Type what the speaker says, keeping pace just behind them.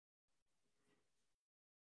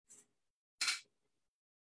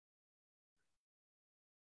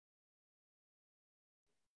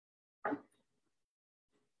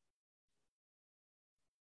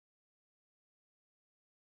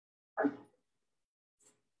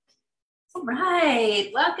All right,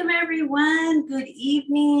 welcome everyone. Good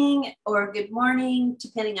evening or good morning,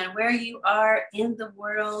 depending on where you are in the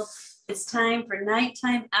world. It's time for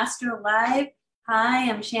Nighttime Astro Live. Hi,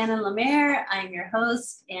 I'm Shannon Lemaire. I'm your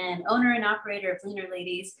host and owner and operator of Lunar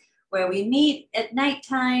Ladies, where we meet at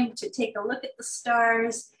nighttime to take a look at the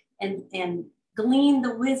stars and glean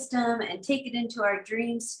the wisdom and take it into our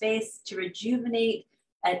dream space to rejuvenate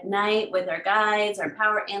at night with our guides, our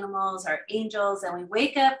power animals, our angels, and we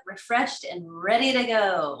wake up refreshed and ready to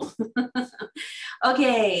go.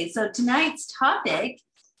 Okay, so tonight's topic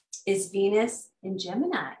is Venus in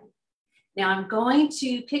Gemini. Now I'm going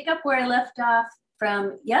to pick up where I left off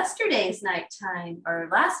from yesterday's nighttime or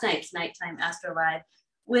last night's nighttime Astro Live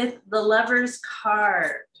with the Lover's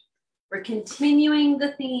card. We're continuing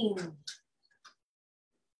the theme.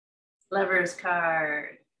 Lover's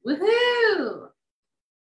card. Woohoo!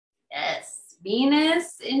 Yes,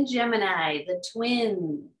 Venus in Gemini, the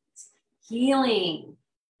twins, healing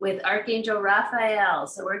with Archangel Raphael.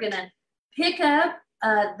 So we're going to pick up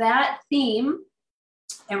that theme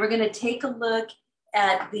and we're going to take a look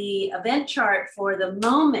at the event chart for the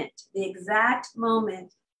moment, the exact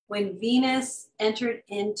moment when Venus entered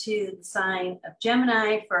into the sign of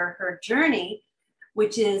Gemini for her journey,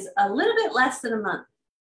 which is a little bit less than a month.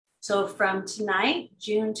 So from tonight,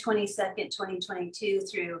 June 22nd, 2022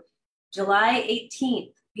 through July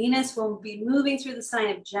 18th, Venus will be moving through the sign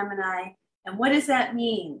of Gemini. And what does that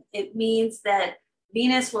mean? It means that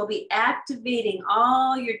Venus will be activating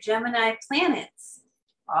all your Gemini planets,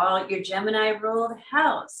 all your Gemini ruled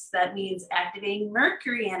house. That means activating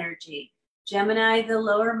Mercury energy, Gemini, the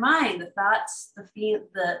lower mind, the thoughts,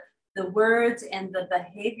 the words, and the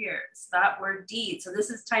behaviors, thought, word, deed. So this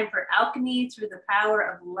is time for alchemy through the power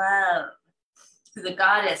of love, through the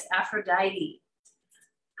goddess Aphrodite.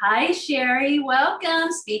 Hi, Sherry,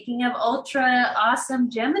 welcome. Speaking of ultra awesome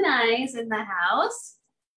Geminis in the house.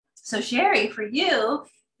 So Sherry, for you,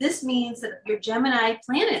 this means that your Gemini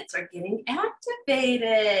planets are getting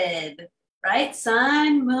activated, right?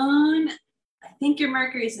 Sun, moon, I think your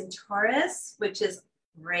Mercury is in Taurus, which is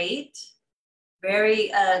great.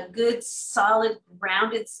 Very good, solid,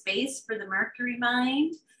 grounded space for the Mercury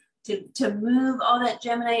mind. To move all that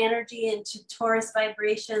Gemini energy into Taurus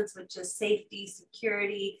vibrations, which is safety,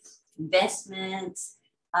 security, investments,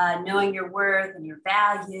 knowing your worth and your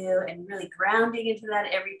value, and really grounding into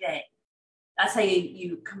that every day. That's how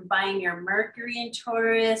you combine your Mercury and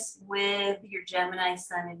Taurus with your Gemini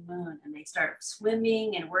sun and moon, and they start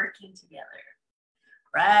swimming and working together.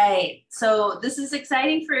 Right. So this is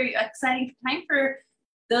exciting time for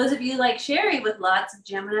those of you like Sherry with lots of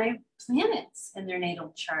Gemini planets in their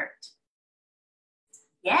natal chart.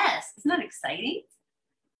 Yes, isn't that exciting?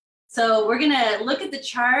 So we're going to look at the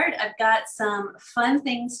chart. I've got some fun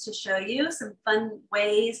things to show you, some fun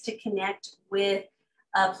ways to connect with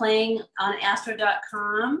playing on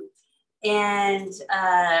astro.com and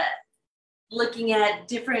looking at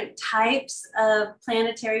different types of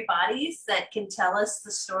planetary bodies that can tell us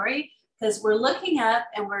the story, because we're looking up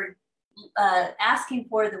and we're asking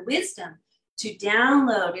for the wisdom to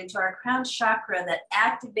download into our crown chakra that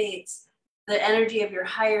activates the energy of your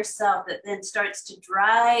higher self that then starts to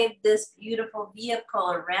drive this beautiful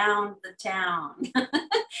vehicle around the town.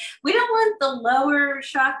 We don't want the lower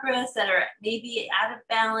chakras that are maybe out of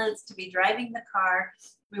balance to be driving the car.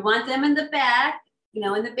 We want them in the back, you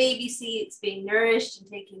know, in the baby seats, being nourished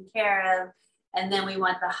and taken care of. And then we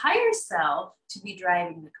want the higher self to be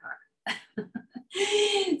driving the car.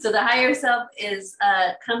 So the higher self is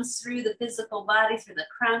comes through the physical body, through the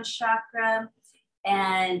crown chakra,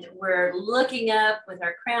 and we're looking up with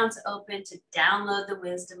our crowns open to download the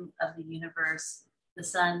wisdom of the universe, the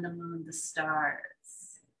sun, the moon, the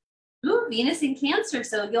stars. Ooh, Venus in Cancer.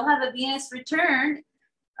 So you'll have a Venus return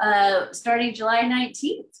starting July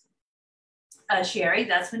 19th. Sherry,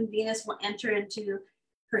 that's when Venus will enter into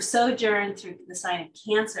her sojourn through the sign of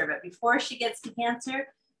Cancer. But before she gets to Cancer,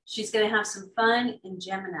 she's going to have some fun in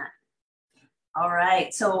Gemini. All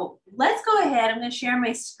right, so let's go ahead. I'm going to share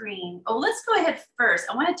my screen. Oh, let's go ahead first.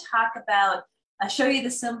 I want to talk about, I'll show you the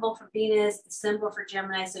symbol for Venus, the symbol for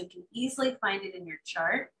Gemini, so you can easily find it in your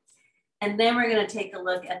chart. And then we're going to take a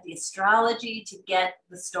look at the astrology to get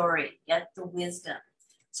the story, get the wisdom.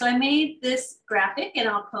 So I made this graphic and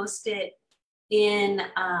I'll post it in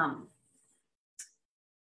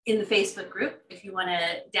the Facebook group if you want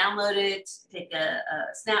to download it, take a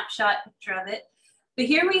snapshot picture of it. But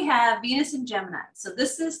here we have Venus in Gemini. So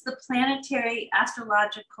this is the planetary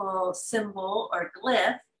astrological symbol or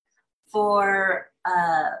glyph for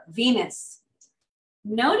Venus.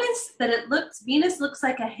 Notice that Venus looks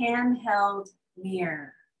like a handheld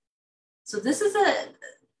mirror. So this is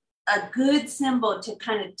a good symbol to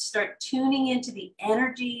kind of start tuning into the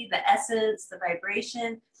energy, the essence, the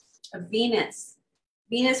vibration of Venus.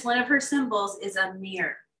 Venus, one of her symbols is a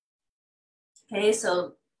mirror. Okay,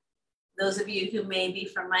 so those of you who may be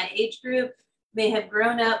from my age group may have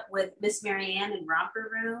grown up with Miss Marianne in Romper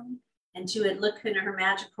Room, and she would look in her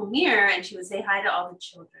magical mirror and she would say hi to all the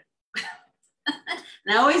children.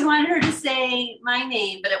 And I always wanted her to say my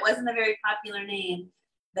name, but it wasn't a very popular name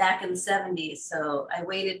back in the 70s. So I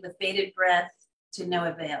waited with bated breath to no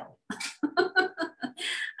avail.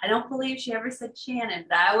 I don't believe she ever said Shannon.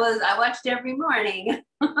 I watched every morning.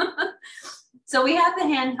 So we have the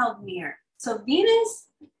handheld mirror. So Venus,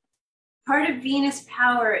 part of Venus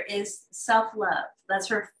power is self-love. That's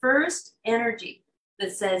her first energy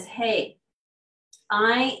that says, hey,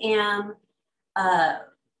 I am,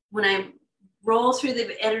 when I roll through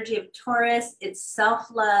the energy of Taurus, it's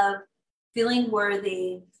self-love, feeling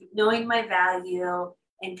worthy, knowing my value,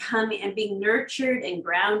 and coming and being nurtured and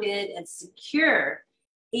grounded and secure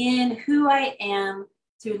in who I am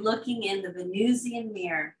through looking in the Venusian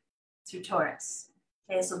mirror through Taurus.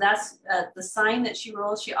 Okay, so that's the sign that she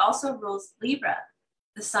rules. She also rules Libra,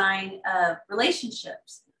 the sign of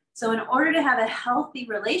relationships. So in order to have a healthy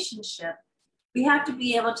relationship, we have to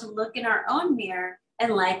be able to look in our own mirror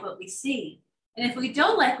and like what we see. And if we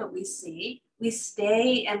don't like what we see, we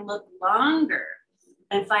stay and look longer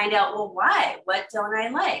and find out, well, why? What don't I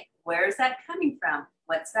like? Where is that coming from?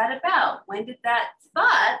 What's that about? When did that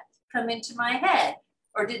thought come into my head?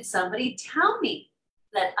 Or did somebody tell me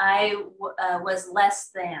that I was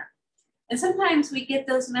less than? And sometimes we get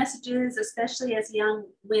those messages, especially as young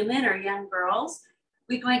women or young girls.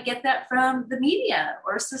 We might get that from the media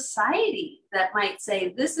or society that might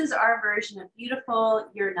say, this is our version of beautiful,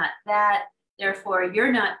 you're not that, therefore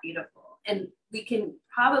you're not beautiful. And we can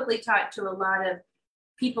probably talk to a lot of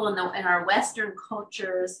people in our Western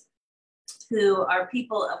cultures who are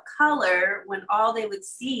people of color, when all they would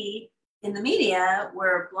see in the media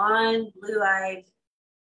were blonde, blue-eyed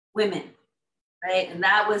women, right? And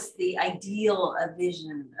that was the ideal of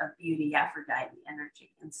vision of beauty, Aphrodite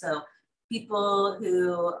energy. And so people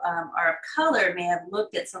who are of color may have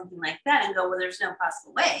looked at something like that and go, well, there's no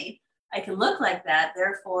possible way I can look like that.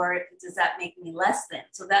 Therefore, does that make me less than?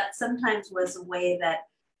 So that sometimes was a way that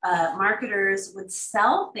marketers would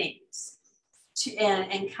sell things to,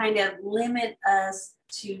 and kind of limit us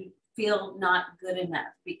to feel not good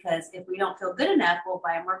enough. Because if we don't feel good enough, we'll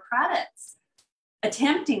buy more products,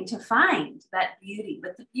 attempting to find that beauty.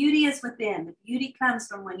 But the beauty is within. The beauty comes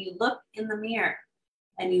from when you look in the mirror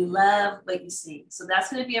and you love what you see. So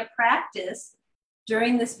that's going to be a practice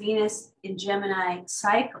during this Venus in Gemini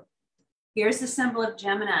cycle. Here's the symbol of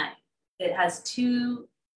Gemini. It has 2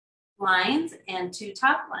 lines and 2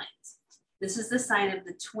 top lines. This is the sign of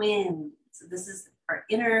the twins. So this is our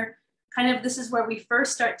inner, kind of, this is where we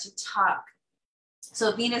first start to talk.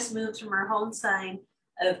 So Venus moves from her home sign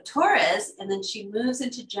of Taurus, and then she moves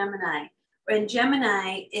into Gemini. And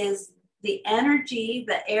Gemini is the energy,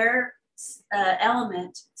 the air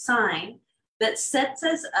element sign that sets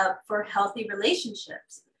us up for healthy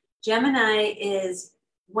relationships. Gemini is,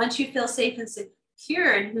 once you feel safe and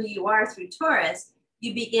secure in who you are through Taurus,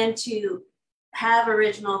 you begin to have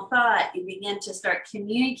original thought. You begin to start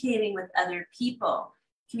communicating with other people.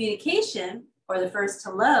 Communication, or the first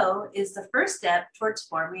hello, is the first step towards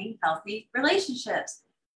forming healthy relationships.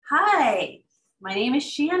 Hi, my name is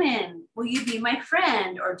Shannon. Will you be my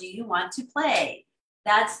friend, or do you want to play?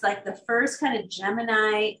 That's like the first kind of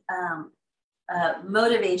Gemini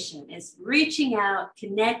motivation, is reaching out,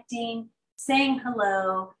 connecting, saying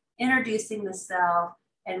hello, introducing the self,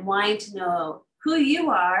 and wanting to know who you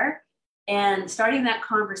are and starting that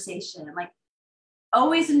conversation. Like,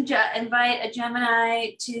 always invite a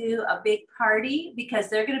Gemini to a big party, because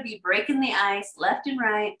they're going to be breaking the ice left and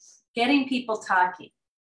right, getting people talking.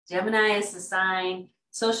 Gemini is the sign,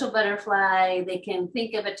 social butterfly. They can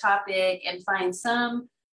think of a topic and find some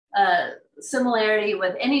similarity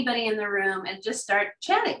with anybody in the room and just start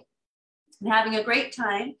chatting and having a great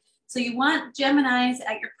time. So you want Geminis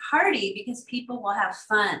at your party because people will have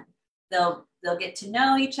fun. They'll get to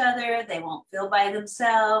know each other. They won't feel by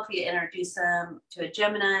themselves. You introduce them to a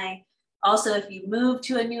Gemini. Also, if you move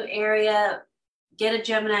to a new area, get a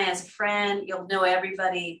Gemini as a friend. You'll know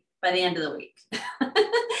everybody by the end of the week.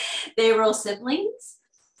 They rule siblings.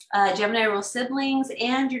 Gemini rule siblings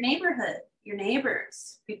and your neighborhood, your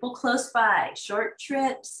neighbors, people close by, short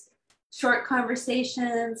trips, short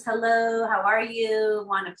conversations. Hello, how are you?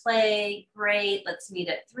 Want to play? Great. Let's meet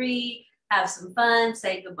at 3. Have some fun.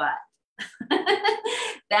 Say goodbye.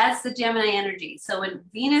 That's the Gemini energy. So when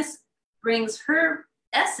Venus brings her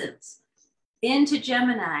essence into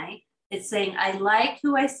Gemini, It's saying, I like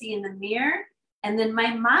who I see in the mirror. And then my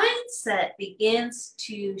mindset begins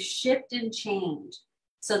to shift and change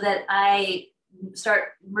so that I start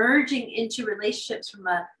merging into relationships from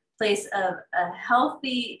a place of a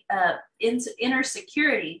healthy inner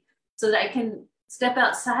security, so that I can step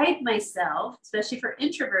outside myself, especially for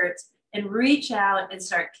introverts, and reach out and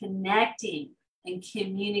start connecting and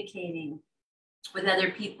communicating with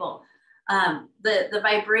other people. The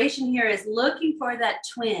vibration here is looking for that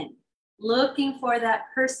twin, looking for that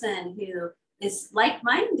person who is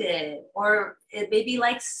like-minded, or it maybe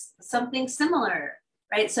likes something similar,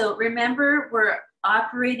 right? So remember, we're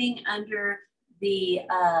operating under the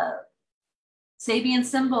Sabian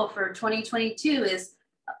symbol for 2022 is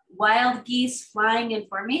wild geese flying in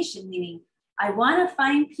formation, meaning I want to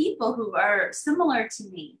find people who are similar to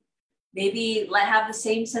me, maybe have the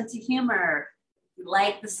same sense of humor,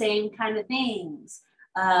 like the same kind of things,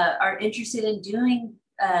 are interested in doing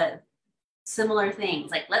similar things,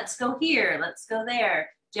 like let's go here, let's go there.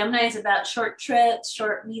 Gemini is about short trips,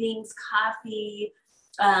 short meetings, coffee,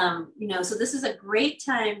 so this is a great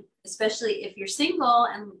time, especially if you're single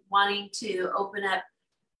and wanting to open up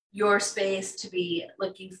your space to be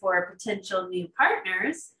looking for potential new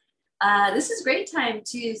partners. This is a great time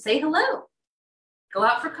to say hello, go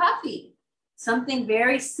out for coffee, something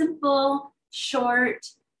very simple, short,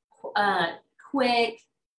 quick.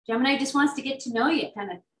 Gemini just wants to get to know you,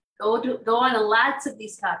 kind of go on lots of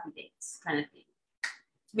these coffee dates kind of thing.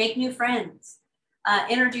 Make new friends,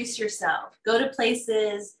 introduce yourself, go to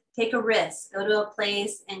places, take a risk, go to a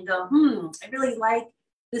place and go, I really like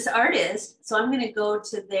this artist, so I'm going to go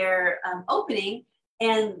to their opening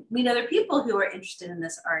and meet other people who are interested in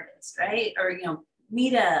this artist, right? Or,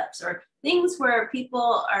 meetups or things where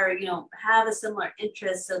people are, have a similar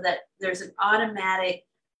interest, so that there's an automatic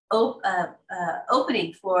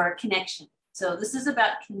opening for connection. So this is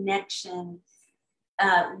about connection,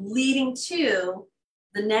 leading to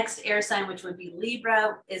the next air sign, which would be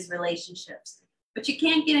Libra, is relationships. But you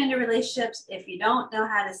can't get into relationships if you don't know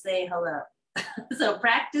how to say hello. So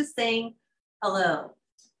practice saying hello.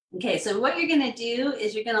 Okay, so what you're going to do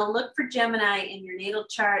is you're going to look for Gemini in your natal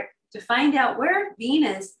chart to find out where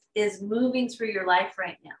Venus is moving through your life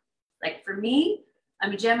right now. Like for me,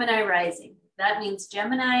 I'm a Gemini rising. That means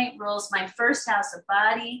Gemini rules my first house of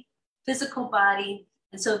body, physical body.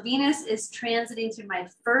 And so Venus is transiting through my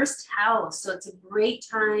first house. So it's a great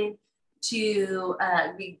time to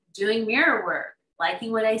be doing mirror work,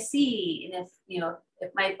 liking what I see. And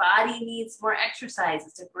if my body needs more exercise,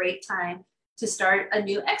 it's a great time to start a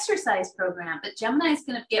new exercise program. But Gemini is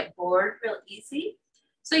going to get bored real easy.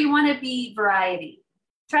 So you want to be variety.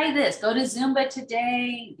 Try this, go to Zumba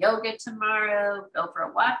today, yoga tomorrow, go for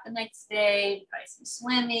a walk the next day, try some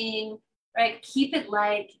swimming, right? Keep it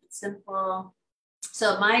light, keep it simple.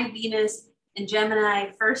 So my Venus in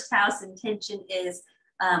Gemini first house intention is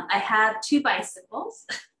I have 2 bicycles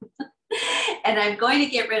and I'm going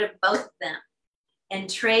to get rid of both of them and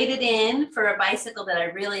trade it in for a bicycle that I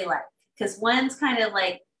really like, because one's kind of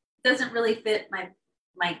like doesn't really fit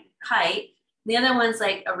my height. The other one's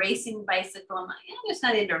like a racing bicycle. I'm like, I'm just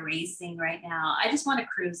not into racing right now. I just want a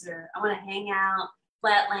cruiser. I want to hang out,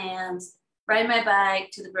 flatlands, ride my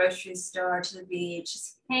bike to the grocery store, to the beach,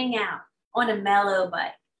 just hang out. I want a mellow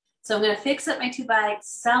bike. So I'm going to fix up my 2 bikes,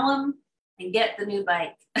 sell them, and get the new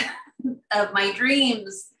bike of my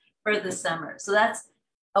dreams for the summer. So that's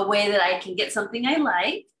a way that I can get something I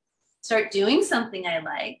like, start doing something I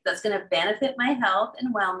like that's going to benefit my health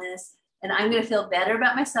and wellness. And I'm going to feel better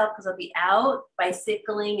about myself because I'll be out.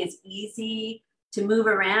 Bicycling is easy to move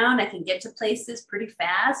around. I can get to places pretty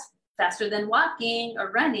fast, faster than walking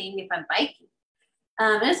or running if I'm biking.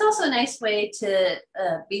 And it's also a nice way to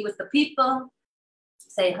be with the people,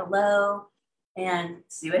 say hello, and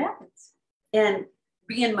see what happens. And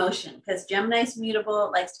be in motion, because Gemini's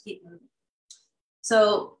mutable, likes to keep moving.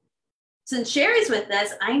 So since Sherry's with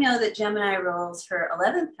us, I know that Gemini rules her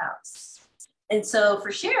 11th house. And so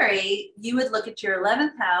for Sherry, you would look at your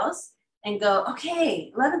 11th house and go, okay,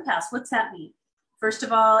 11th house, what's that mean? First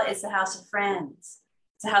of all, it's the house of friends.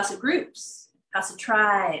 It's a house of groups, house of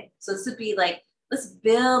tribe. So this would be like,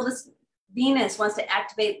 Venus wants to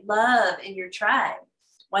activate love in your tribe,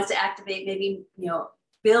 wants to activate maybe,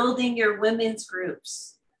 building your women's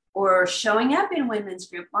groups or showing up in women's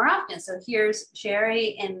group more often. So here's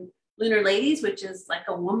Sherry and Lunar Ladies, which is like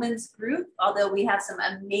a woman's group. Although we have some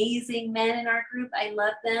amazing men in our group, I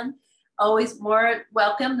love them. Always more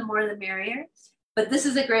welcome, the more the merrier. But this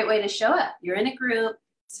is a great way to show up. You're in a group,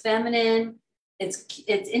 it's feminine, it's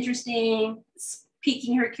interesting, it's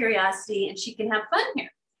piquing her curiosity, and she can have fun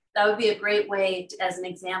here. That would be a great way, as an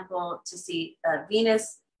example, to see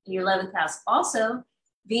Venus in your 11th house. Also,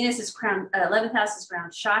 Venus is crown, 11th house is crown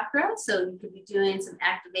chakra. So you could be doing some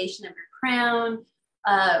activation of your crown,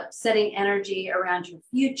 setting energy around your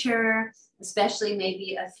future, especially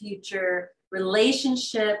maybe a future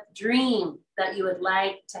relationship dream that you would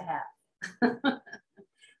like to have.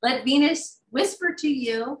 Let Venus whisper to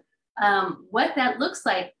you what that looks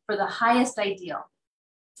like for the highest ideal.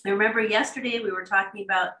 I remember yesterday we were talking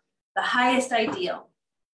about the highest ideal.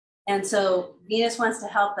 And so Venus wants to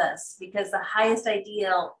help us because the highest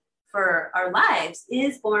ideal for our lives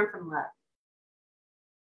is born from love.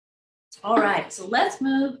 All right, so let's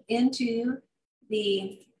move into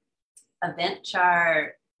the event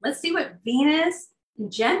chart. Let's see what Venus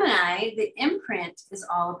in Gemini, the imprint, is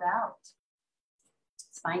all about.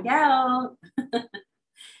 Let's find out.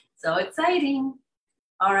 So exciting.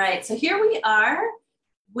 All right, so here we are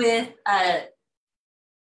with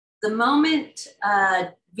the moment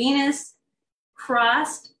Venus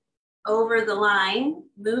crossed over the line,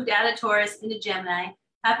 moved out of Taurus into Gemini,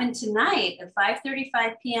 happened tonight at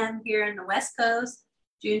 5:35 p.m. here in the West Coast,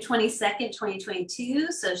 June 22nd,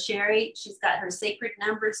 2022. So Sherry, she's got her sacred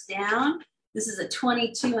numbers down. This is a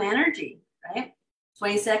 22 energy, right?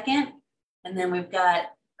 22nd. And then we've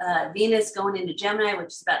got Venus going into Gemini, which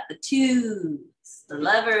is about the twos, the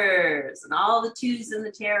lovers, and all the twos in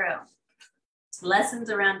the tarot. Lessons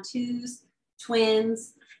around twos,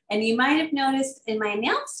 twins. And you might have noticed in my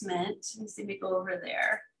announcement, let me see me go over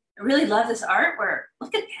there. I really love this artwork.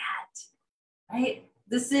 Look at that, right?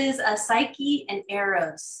 This is a Psyche and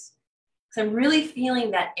Eros. So I'm really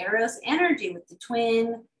feeling that Eros energy with the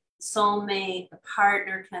twin, soulmate, the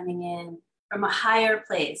partner coming in from a higher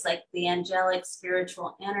place, like the angelic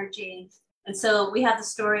spiritual energy. And so we have the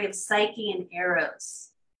story of Psyche and Eros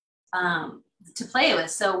to play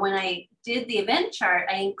with. So when I did the event chart,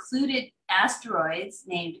 I included asteroids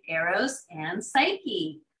named Eros and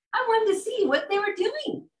Psyche. I wanted to see what they were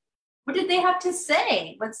doing. What did they have to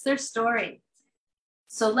say? What's their story?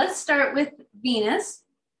 So let's start with Venus.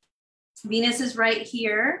 Venus is right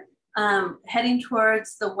here, heading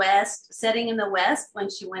towards the west, setting in the west when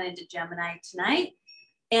she went into Gemini tonight.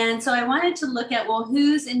 And so I wanted to look at, well,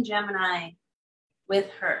 who's in Gemini with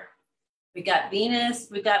her? We got Venus,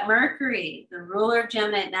 we got Mercury, the ruler of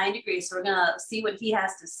Gemini at 9 degrees. So we're gonna see what he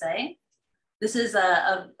has to say. This is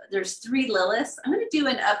there's 3 Liliths. I'm gonna do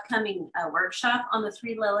an upcoming workshop on the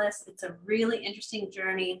 3 Liliths. It's a really interesting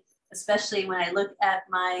journey, especially when I look at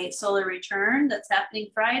my solar return that's happening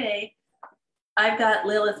Friday. I've got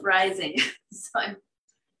Lilith rising. So I'm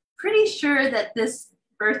pretty sure that this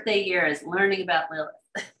birthday year is learning about Lilith.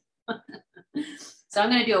 So I'm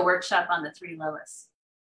gonna do a workshop on the 3 Liliths.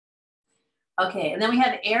 Okay, and then we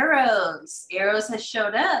have Eros. Eros has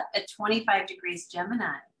showed up at 25 degrees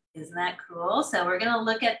Gemini. Isn't that cool? So we're going to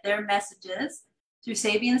look at their messages through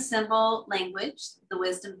Sabian symbol language, the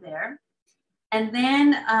wisdom there. And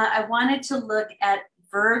then I wanted to look at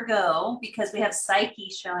Virgo because we have Psyche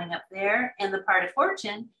showing up there and the part of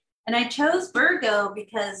fortune. And I chose Virgo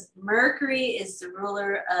because Mercury is the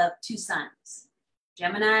ruler of 2 suns,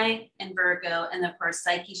 Gemini and Virgo, and of course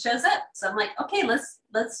Psyche shows up. So I'm like, okay,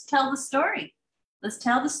 let's tell the story. Let's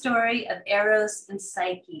tell the story of Eros and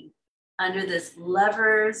Psyche under this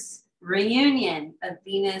lovers reunion of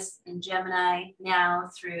Venus and Gemini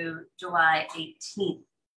now through July 18th.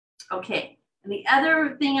 Okay, and the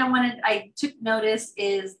other thing I took notice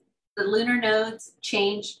is the lunar nodes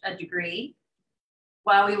changed a degree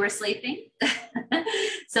while we were sleeping.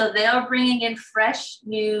 So they are bringing in fresh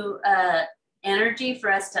new energy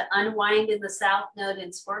for us to unwind in the South Node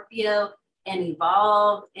in Scorpio and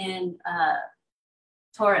evolve in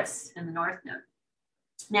Taurus in the North Node.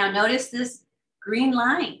 Now notice this green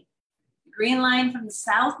line from the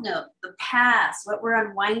South Node, the past, what we're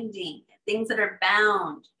unwinding, things that are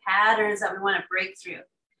bound, patterns that we want to break through,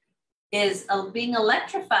 is being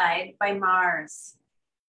electrified by Mars.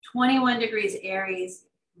 21 degrees Aries.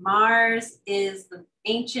 Mars is the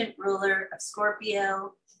ancient ruler of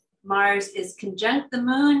Scorpio. Mars is conjunct the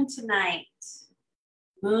moon tonight.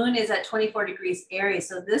 Moon is at 24 degrees Aries.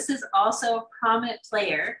 So this is also a prominent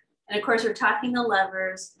player. And of course, we're talking the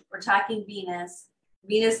lovers. We're talking Venus.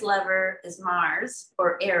 Venus lover is Mars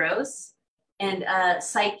or Eros. And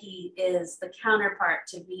Psyche is the counterpart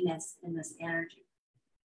to Venus in this energy.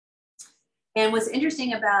 And what's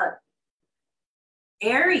interesting about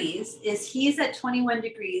Aries is he's at 21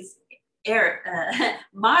 degrees.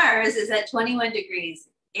 Mars is at 21 degrees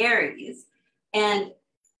Aries. And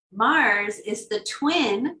Mars is the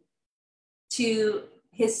twin to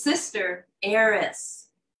his sister Eris,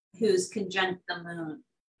 who's conjunct the moon.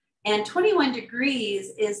 And 21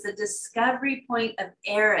 degrees is the discovery point of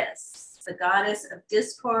Eris. the goddess of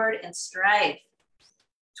discord and strife.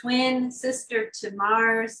 Twin sister to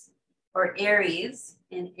Mars, or Aries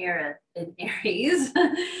in Aries,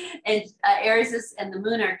 and Aries and the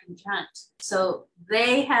moon are conjunct. So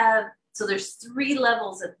there's 3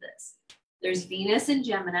 levels of this. There's Venus in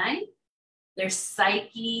Gemini, there's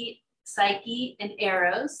Psyche and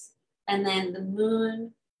Eros, and then the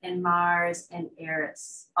moon and Mars and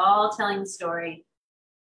Eris, all telling the story.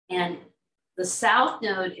 And the South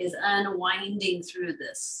Node is unwinding through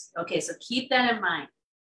this. Okay, so keep that in mind.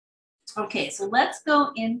 Okay, so let's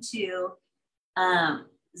go into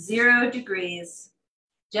 0 degrees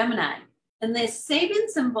Gemini. And the Sabian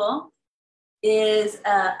symbol is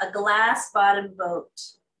a glass bottom boat.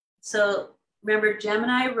 So remember,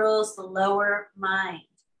 Gemini rules the lower mind.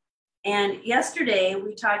 And yesterday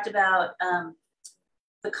we talked about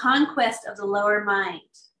the conquest of the lower mind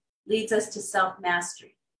leads us to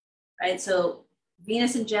self-mastery, right? So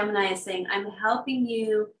Venus in Gemini is saying, I'm helping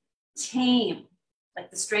you tame,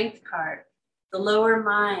 like the strength card, the lower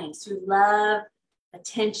mind through love,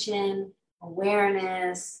 attention,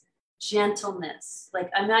 awareness, gentleness.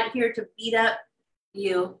 Like, I'm not here to beat up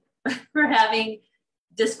you for having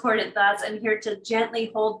discordant thoughts. I'm here to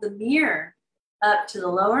gently hold the mirror up to the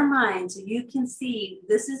lower mind so you can see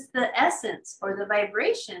this is the essence or the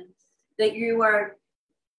vibration that you are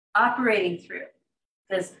operating through.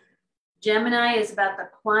 Because Gemini is about the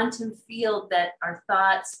quantum field that our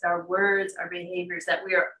thoughts, our words, our behaviors, that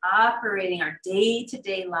we are operating our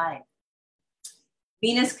day-to-day life.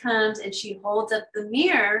 Venus comes and she holds up the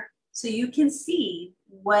mirror so you can see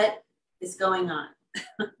what is going on.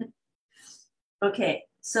 Okay,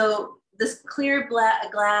 so this clear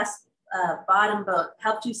glass bottom boat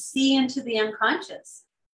helped you see into the unconscious.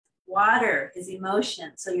 Water is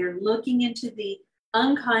emotion, so you're looking into the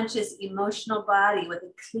unconscious emotional body with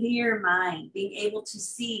a clear mind, being able to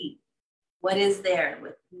see what is there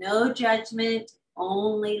with no judgment,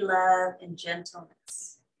 only love and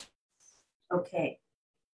gentleness. Okay,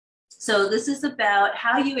 so this is about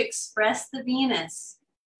how you express the Venus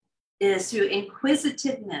is through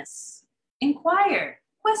inquisitiveness. Inquire,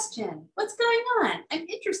 question, what's going on? I'm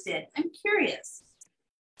interested, I'm curious.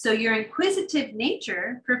 So your inquisitive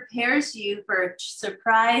nature prepares you for a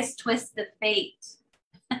surprise twist of fate.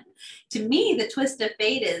 To me, the twist of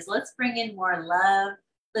fate is, let's bring in more love.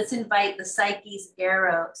 Let's invite the Psyche's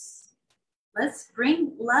Eros. Let's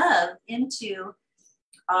bring love into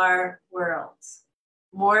our worlds.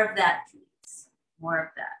 More of that, please. More of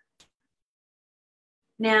that.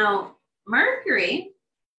 Now, Mercury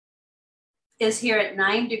is here at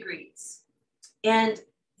 9 degrees. And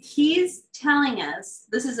he's telling us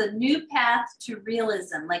this is a new path to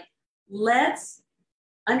realism. Like, let's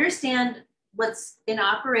understand what's in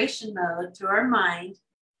operation mode through our mind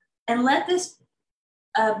and let this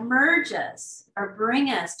merge us or bring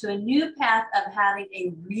us to a new path of having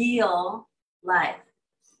a real life.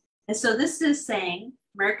 And so this is saying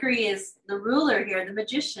Mercury is the ruler here, the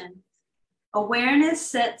magician. Awareness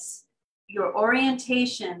sets your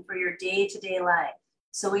orientation for your day-to-day life.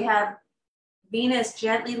 So we have Venus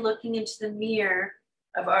gently looking into the mirror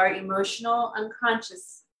of our emotional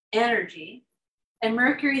unconscious energy. And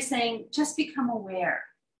Mercury saying, just become aware.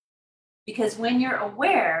 Because when you're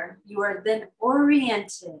aware, you are then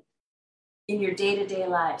oriented in your day-to-day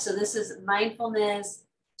life. So this is mindfulness,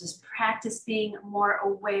 just practice being more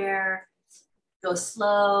aware, go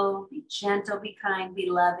slow, be gentle, be kind, be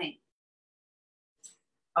loving.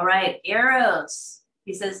 All right, Eros.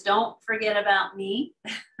 He says, don't forget about me.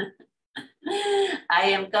 I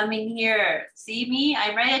am coming here. See me?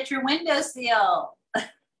 I'm right at your windowsill.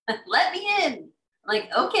 Let me in. I'm like,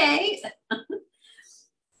 okay.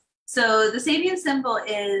 So the Sabian symbol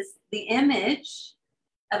is the image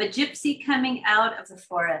of a gypsy coming out of the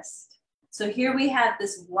forest. So here we have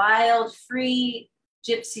this wild, free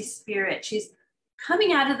gypsy spirit. She's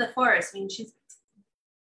coming out of the forest. I mean, she's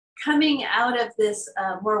coming out of this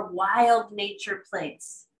more wild nature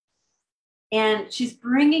place. And she's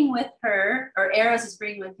bringing with her, or Eros is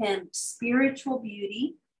bringing with him, spiritual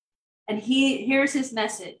beauty. And here's his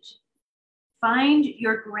message. Find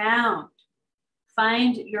your ground.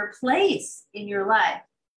 Find your place in your life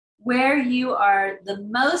where you are the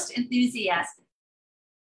most enthusiastic.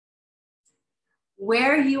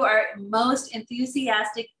 Where you are most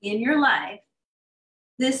enthusiastic in your life,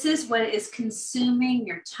 this is what is consuming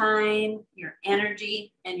your time, your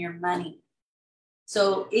energy, and your money.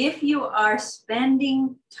 So if you are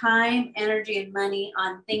spending time, energy, and money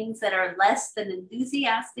on things that are less than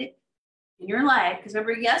enthusiastic in your life, because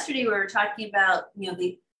remember yesterday we were talking about,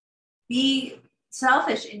 be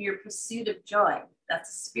selfish in your pursuit of joy. That's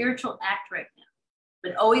a spiritual act right now.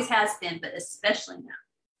 It always has been, but especially now.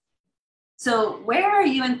 So where are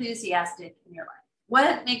you enthusiastic in your life?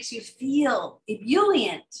 What makes you feel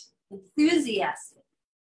ebullient, enthusiastic?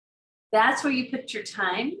 That's where you put your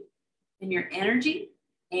time and your energy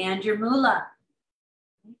and your moolah.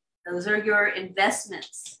 Those are your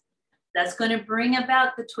investments. That's going to bring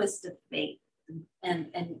about the twist of fate. And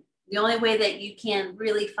the only way that you can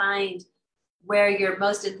really find where you're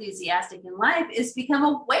most enthusiastic in life is become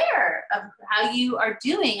aware of how you are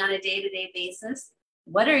doing on a day-to-day basis.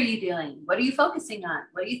 What are you doing? What are you focusing on?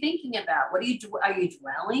 What are you thinking about? Are you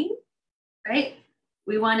dwelling? Right?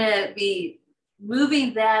 We want to be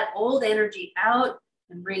moving that old energy out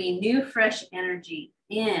and bringing new, fresh energy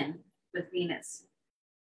in with Venus.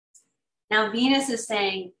 Now, Venus is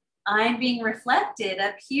saying, I'm being reflected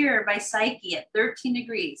up here by Psyche at 13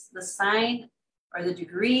 degrees, the sign or the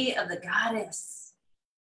degree of the goddess,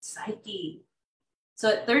 Psyche. So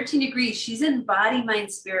at 13 degrees, she's in body,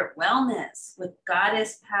 mind, spirit wellness with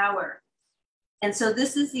goddess power. And so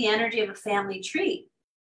this is the energy of a family tree.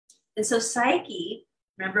 And so Psyche,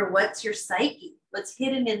 remember, what's your psyche? What's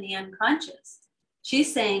hidden in the unconscious?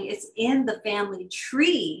 She's saying it's in the family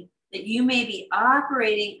tree that you may be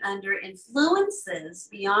operating under influences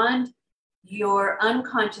beyond your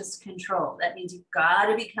unconscious control. That means you've got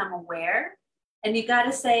to become aware, and you got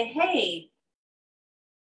to say, hey,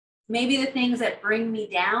 maybe the things that bring me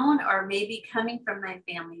down are maybe coming from my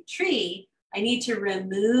family tree. I need to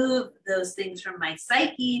remove those things from my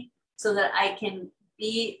psyche so that I can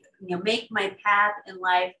make my path in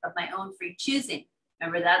life of my own free choosing.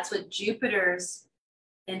 Remember, that's what Jupiter's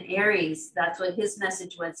in Aries, that's what his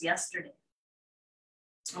message was yesterday.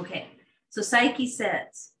 Okay, so Psyche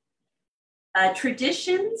says,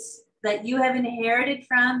 traditions that you have inherited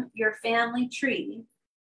from your family tree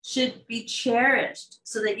should be cherished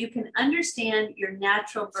so that you can understand your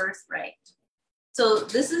natural birthright. So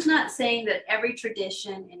this is not saying that every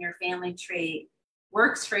tradition in your family tree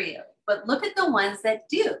works for you, but look at the ones that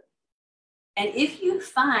do. And if you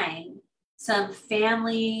find some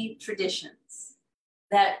family traditions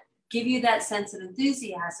that give you that sense of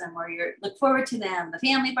enthusiasm, or you look forward to them, the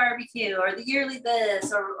family barbecue, or the yearly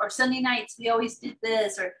this, or Sunday nights, we always did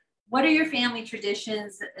this, or what are your family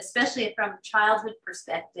traditions, especially from a childhood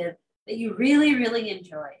perspective, that you really, really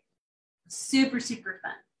enjoy? Super, super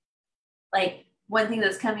fun. Like one thing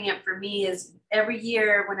that's coming up for me is every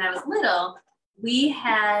year when I was little, we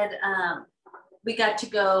got to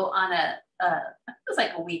go on it was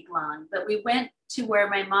like a week long, but we went to where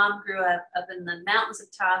my mom grew up in the mountains of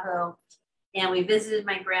Tahoe, and we visited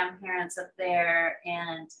my grandparents up there,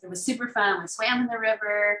 and it was super fun. We swam in the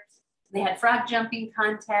river. They had frog jumping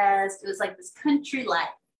contests. It was like this country life,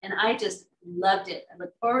 and I just loved it. I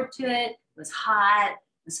looked forward to it. It was hot.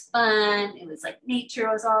 It was fun. It was like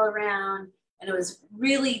nature was all around, and it was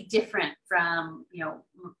really different from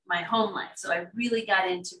my home life. So I really got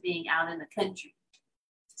into being out in the country.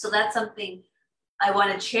 So that's something I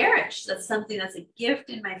want to cherish. That's something that's a gift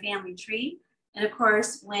in my family tree. And of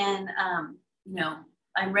course, when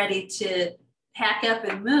I'm ready to pack up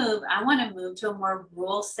and move, I want to move to a more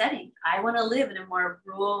rural setting. I want to live in a more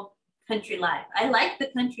rural country life. I like the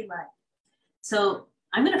country life. So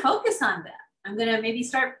I'm going to focus on that. I'm going to maybe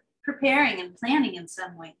start preparing and planning in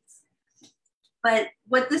some ways. But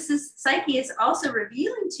what Psyche is also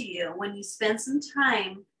revealing to you when you spend some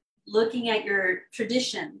time looking at your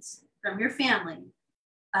traditions from your family,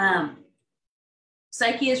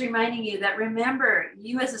 Psyche is reminding you that, remember,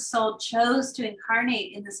 you as a soul chose to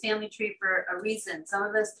incarnate in this family tree for a reason. Some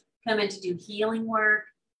of us come in to do healing work,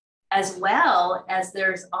 as well as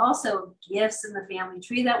there's also gifts in the family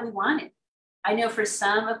tree that we wanted. I know for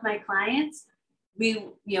some of my clients, we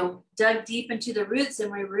dug deep into the roots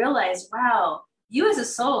and we realized, wow, you as a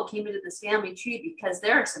soul came into this family tree because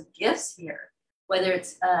there are some gifts here. Whether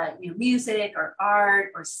it's music or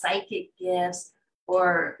art or psychic gifts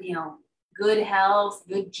or good health,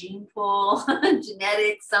 good gene pool,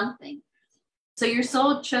 genetics, something. So your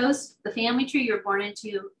soul chose the family tree you're born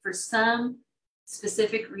into for some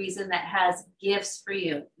specific reason that has gifts for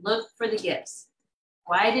you. Look for the gifts.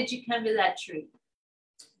 Why did you come to that tree?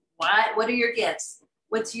 What are your gifts?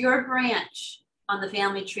 What's your branch on the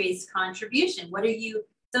family tree's contribution?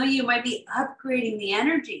 Some of you might be upgrading the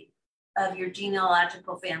energy of your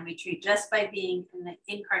genealogical family tree just by being in the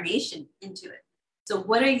incarnation into it. So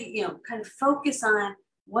what are you, kind of focus on,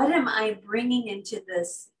 what am I bringing into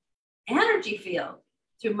this energy field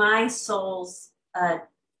through my soul's,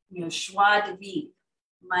 joie de vivre,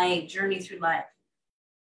 my journey through life.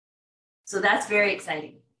 So that's very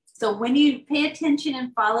exciting. So when you pay attention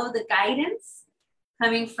and follow the guidance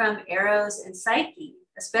coming from Eros and Psyche,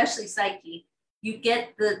 especially Psyche, You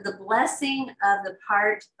get the blessing of the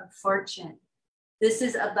part of fortune. This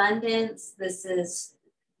is abundance. This is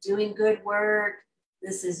doing good work.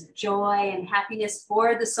 This is joy and happiness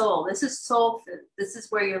for the soul. This is soul food. This is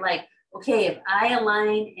where you're like, okay, if I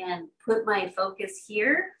align and put my focus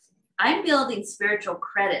here, I'm building spiritual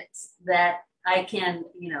credits that I can,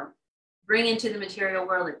 bring into the material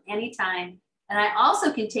world at any time. And I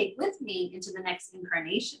also can take with me into the next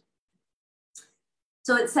incarnation.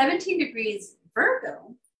 So at 17 degrees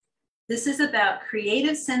Virgo, this is about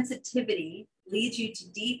creative sensitivity leads you to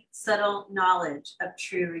deep, subtle knowledge of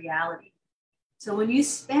true reality. So when you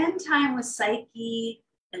spend time with Psyche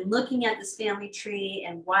and looking at this family tree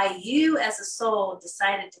and why you as a soul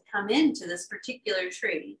decided to come into this particular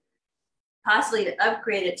tree, possibly to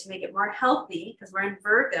upgrade it to make it more healthy, because we're in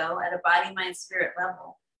Virgo at a body, mind, spirit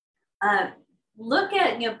level. Look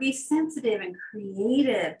at, be sensitive and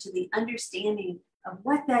creative to the understanding of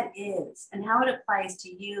what that is and how it applies to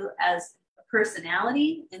you as a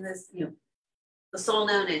personality in this, the soul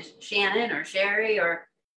known as Shannon or Sherry or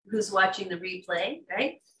who's watching the replay,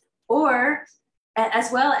 right? Or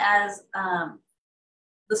as well as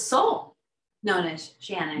the soul known as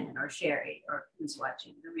Shannon or Sherry or who's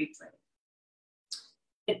watching the replay.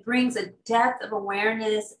 It brings a depth of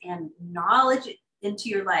awareness and knowledge into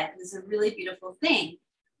your life. This is a really beautiful thing,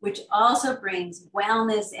 which also brings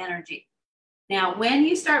wellness energy. Now, when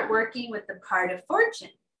you start working with the part of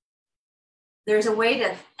fortune, there's a way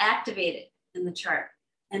to activate it in the chart.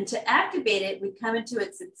 And to activate it, we come into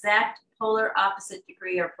its exact polar opposite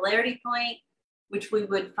degree or polarity point, which we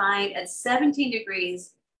would find at 17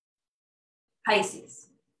 degrees Pisces.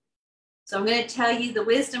 So I'm going to tell you the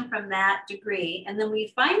wisdom from that degree. And then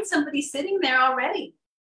we find somebody sitting there already.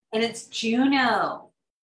 And it's Juno,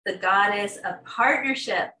 the goddess of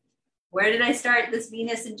partnership. Where did I start this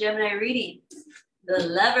Venus and Gemini reading? The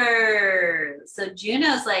Lovers. So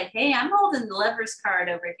Juno's like, hey, I'm holding the Lovers card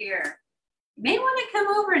over here. You may want to come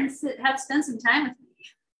over and spend some time with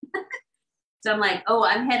me. So I'm like, oh,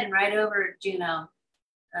 I'm heading right over, Juno.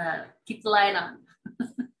 Keep the light on.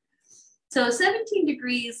 So 17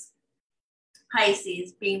 degrees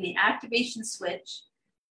Pisces, being the activation switch,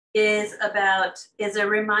 is a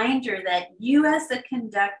reminder that you as the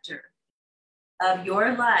conductor of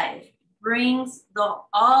your life brings the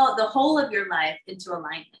whole of your life into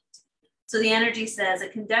alignment. So the energy says a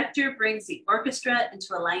conductor brings the orchestra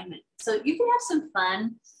into alignment. So you can have some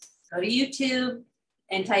fun. Go to YouTube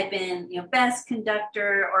and type in, best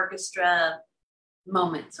conductor orchestra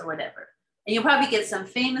moments or whatever. And you'll probably get some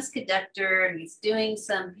famous conductor and he's doing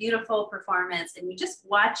some beautiful performance and you just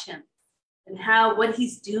watch him and what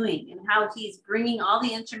he's doing and how he's bringing all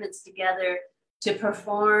the instruments together to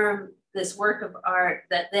perform this work of art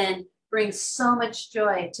that then brings so much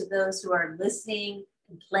joy to those who are listening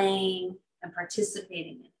and playing and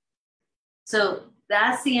participating in it. So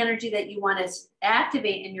that's the energy that you want to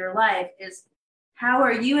activate in your life is how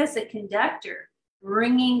are you as a conductor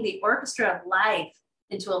bringing the orchestra of life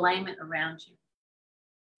into alignment around you.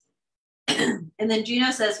 And then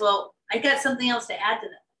Juno says, well, I got something else to add to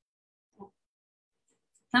that.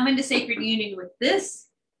 Come into sacred union with this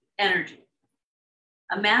energy,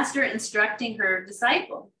 a master instructing her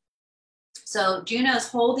disciple. So Juno's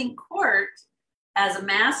holding court as a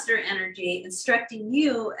master energy, instructing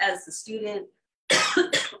you as the student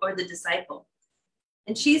or the disciple.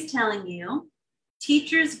 And she's telling you,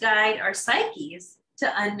 teachers guide our psyches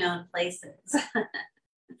to unknown places.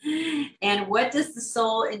 And what does the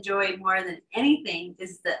soul enjoy more than anything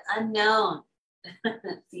is the unknown.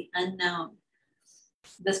 The unknown.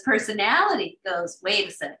 This personality goes, wait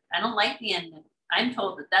a second, I don't like the unknown. I'm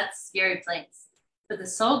told that that's a scary place. But the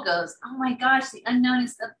soul goes, oh my gosh, the unknown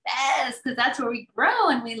is the best because that's where we grow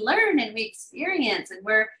and we learn and we experience. And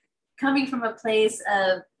we're coming from a place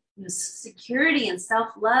of security and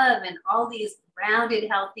self-love and all these grounded,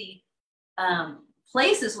 healthy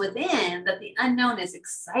places within that the unknown is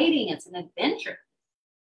exciting. It's an adventure.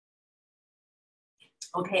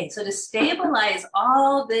 Okay, so to stabilize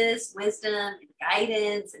all this wisdom and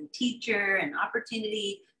guidance and teacher and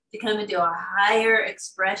opportunity to come into a higher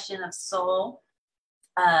expression of soul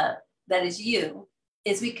that is you,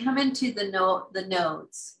 is we come into the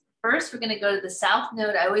nodes. First, we're going to go to the south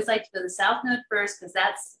node. I always like to go to the south node first because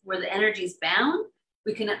that's where the energy is bound.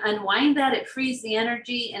 We can unwind that, it frees the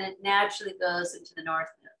energy, and it naturally goes into the north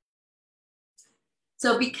node.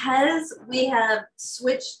 So because we have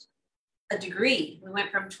switched a degree, we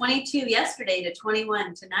went from 22 yesterday to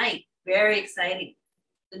 21 tonight. Very exciting.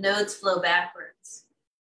 The nodes flow backwards.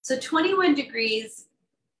 So 21 degrees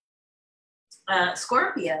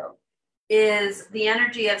Scorpio is the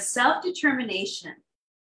energy of self-determination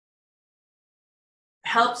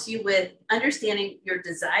helps you with understanding your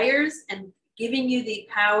desires and giving you the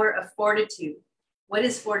power of fortitude. What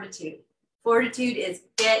is fortitude? Fortitude is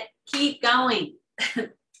keep going.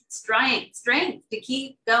 Strength to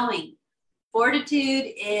keep going. Fortitude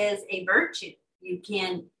is a virtue. You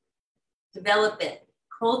can develop it,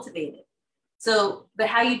 cultivate it. So, but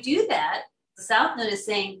how you do that, the South Node is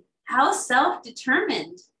saying, how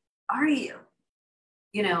self-determined are you?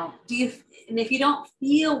 You know, and if you don't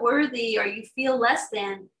feel worthy or you feel less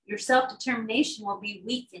than, your self-determination will be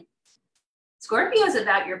weakened. Scorpio is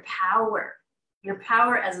about your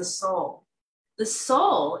power as a soul. The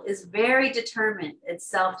soul is very determined. It's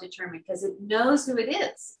self-determined because it knows who it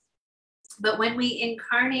is. But when we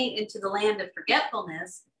incarnate into the land of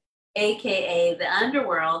forgetfulness, AKA the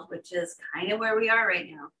underworld, which is kind of where we are right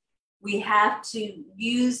now, we have to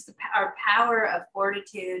use our power of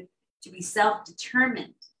fortitude to be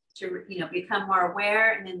self-determined, to become more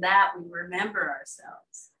aware, and in that we remember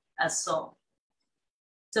ourselves as soul.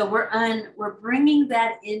 So we're bringing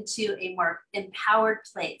that into a more empowered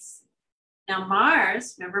place. Now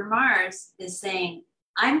Mars, remember Mars is saying,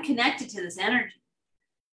 I'm connected to this energy.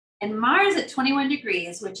 And Mars at 21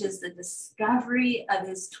 degrees, which is the discovery of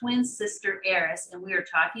his twin sister Eris, and we are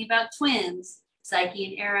talking about twins, Psyche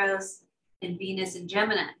and Eros, and Venus and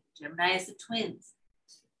Gemini. Gemini is the twins.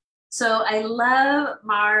 So I love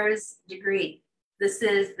Mars degree. This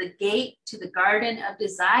is the gate to the garden of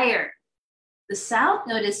desire. The South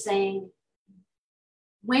Node is saying,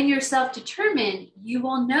 when you're self-determined, you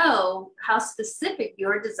will know how specific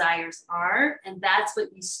your desires are, and that's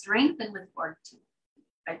what you strengthen with fortitude.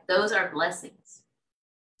 Right? Those are blessings.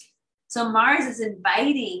 So Mars is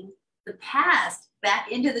inviting the past back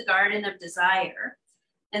into the garden of desire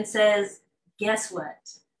and says, guess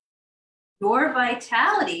what? Your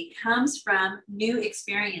vitality comes from new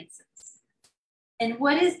experiences. And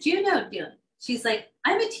what is Juno doing? She's like,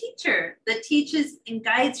 I'm a teacher that teaches and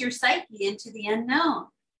guides your psyche into the unknown.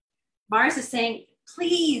 Mars is saying,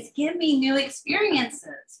 please give me new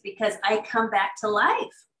experiences because I come back to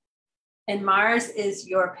life. And Mars is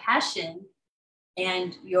your passion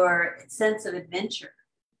and your sense of adventure.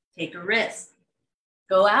 Take a risk.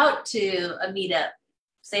 Go out to a meetup.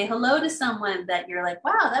 Say hello to someone that you're like,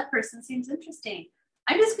 wow, that person seems interesting.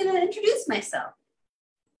 I'm just going to introduce myself.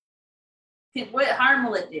 What harm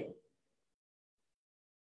will it do?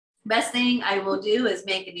 Best thing I will do is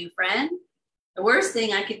make a new friend. The worst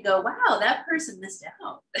thing I could go, wow, that person missed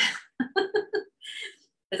out.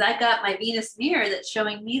 Because I got my Venus mirror that's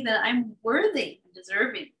showing me that I'm worthy and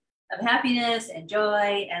deserving of happiness and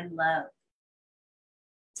joy and love.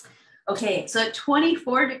 Okay, so at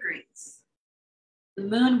 24 degrees, the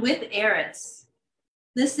moon with Eris,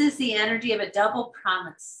 this is the energy of a double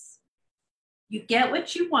promise. You get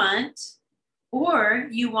what you want, or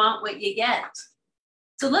you want what you get.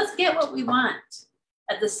 So let's get what we want.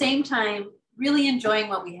 At the same time, really enjoying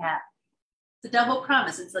what we have. It's a double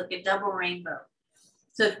promise. It's like a double rainbow.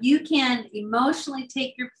 So if you can emotionally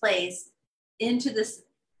take your place into this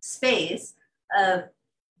space of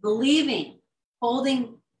believing,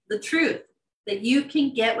 holding the truth that you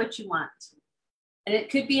can get what you want. And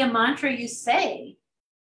it could be a mantra you say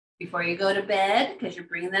before you go to bed, because you're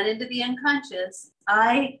bringing that into the unconscious.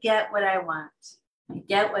 I get what I want. I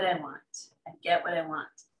get what I want. I get what I want.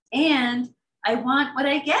 And I want what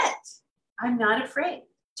I get. I'm not afraid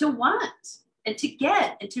to want and to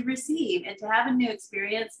get and to receive and to have a new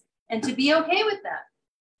experience and to be okay with that.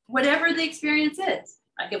 Whatever the experience is.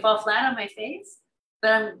 I could fall flat on my face,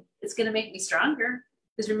 but it's going to make me stronger.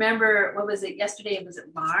 Because remember, what was it yesterday? Was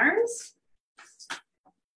it Mars?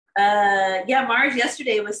 Mars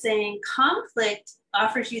yesterday was saying conflict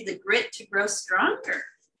offers you the grit to grow stronger.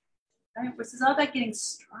 Right? This is all about getting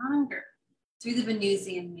stronger through the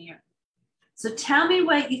Venusian mirror. So tell me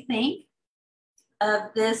what you think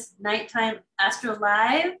of this nighttime Astro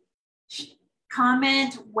Live.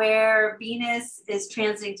 Comment where Venus is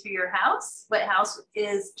transiting through your house. What house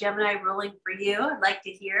is Gemini ruling for you? I'd like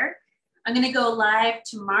to hear. I'm going to go live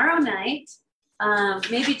tomorrow night.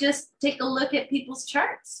 Maybe just take a look at people's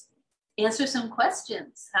charts, answer some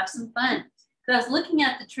questions, have some fun. Because I was looking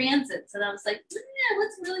at the transits and I was like, yeah,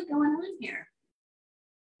 what's really going on here?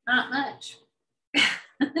 Not much.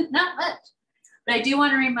 Not much. But I do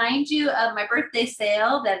want to remind you of my birthday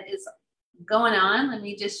sale that is going on. Let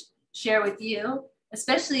me just share with you,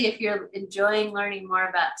 especially if you're enjoying learning more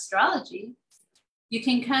about astrology. You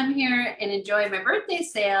can come here and enjoy my birthday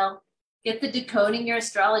sale. Get the Decoding Your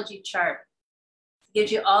Astrology chart. It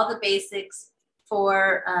gives you all the basics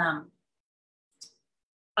for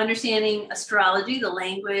understanding astrology, the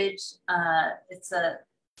language. It's a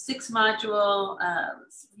 6-module.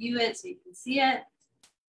 Let's view it so you can see it.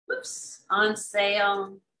 Oops, on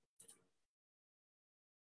sale.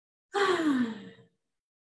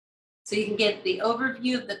 So you can get the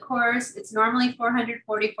overview of the course. It's normally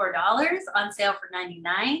 $444, on sale for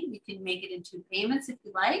 $99. You can make it in 2 payments if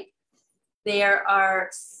you like. There are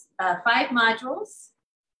 5 modules,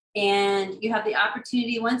 and you have the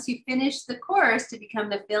opportunity once you finish the course to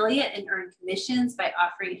become an affiliate and earn commissions by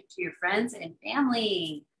offering it to your friends and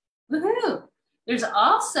family. Woohoo! There's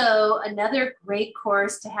also another great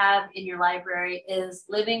course to have in your library is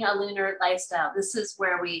Living a Lunar Lifestyle. This is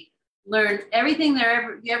where we learn everything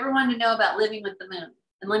you ever wanted to know about living with the moon.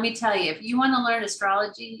 And let me tell you, if you want to learn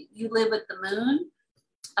astrology, you live with the moon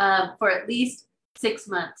for at least 6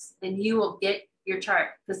 months, and you will get your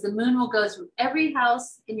chart, because the moon will go through every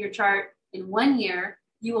house in your chart in 1 year.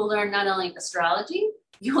 You will learn not only astrology,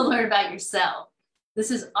 you will learn about yourself. This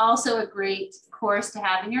is also a great course to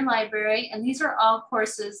have in your library, and these are all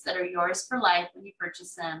courses that are yours for life when you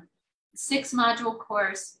purchase them. 6 module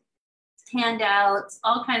course, handouts,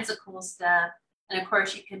 all kinds of cool stuff. And of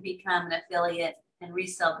course, you can become an affiliate and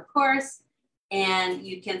resell the course, and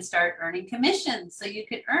you can start earning commissions. So you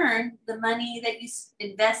can earn the money that you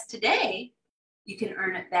invest today. You can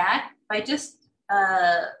earn it back by just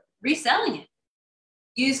reselling it.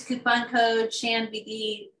 Use coupon code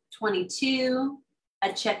ShanBD22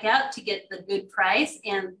 at checkout to get the good price.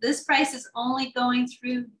 And this price is only going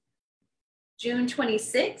through June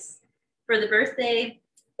 26th for the birthday.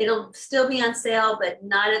 It'll still be on sale, but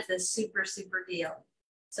not at the super, super deal.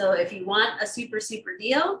 So if you want a super, super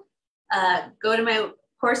deal, go to my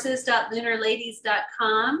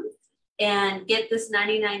courses.lunarladies.com and get this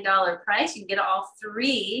 $99 price. You can get all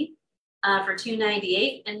 3 for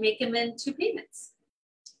 $298 and make them in 2 payments,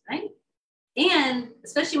 right? And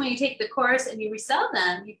especially when you take the course and you resell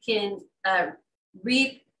them, you can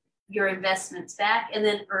reap your investments back and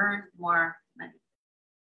then earn more money.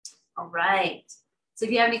 All right. So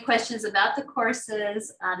if you have any questions about the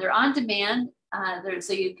courses, they're on demand.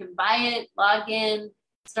 So you can buy it, log in,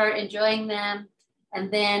 start enjoying them.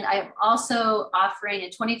 And then I'm also offering a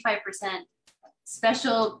 25%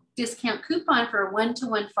 special discount coupon for a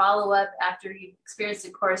one-to-one follow-up after you've experienced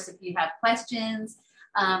the course if you have questions.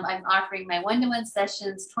 I'm offering my one-to-one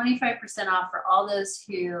sessions 25% off for all those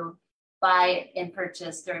who buy and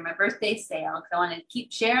purchase during my birthday sale, because I want to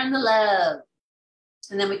keep sharing the love.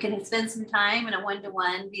 And then we can spend some time in a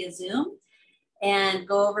one-to-one via Zoom and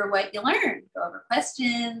go over what you learned, go over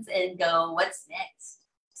questions, and go, what's next?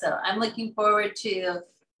 So I'm looking forward to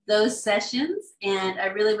those sessions, and I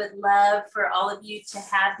really would love for all of you to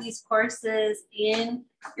have these courses in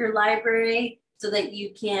your library so that you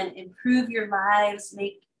can improve your lives,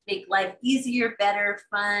 make life easier, better,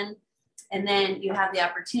 fun, and then you have the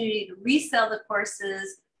opportunity to resell the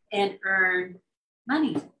courses and earn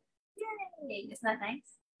money. Yay, isn't that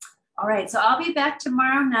nice? All right, so I'll be back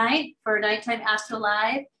tomorrow night for Nighttime Astro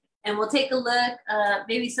Live, and we'll take a look.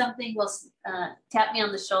 Maybe something will tap me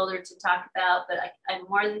on the shoulder to talk about, but I'm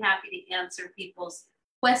more than happy to answer people's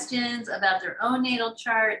questions about their own natal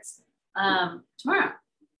charts tomorrow.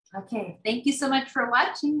 Okay, thank you so much for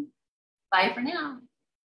watching. Bye for now.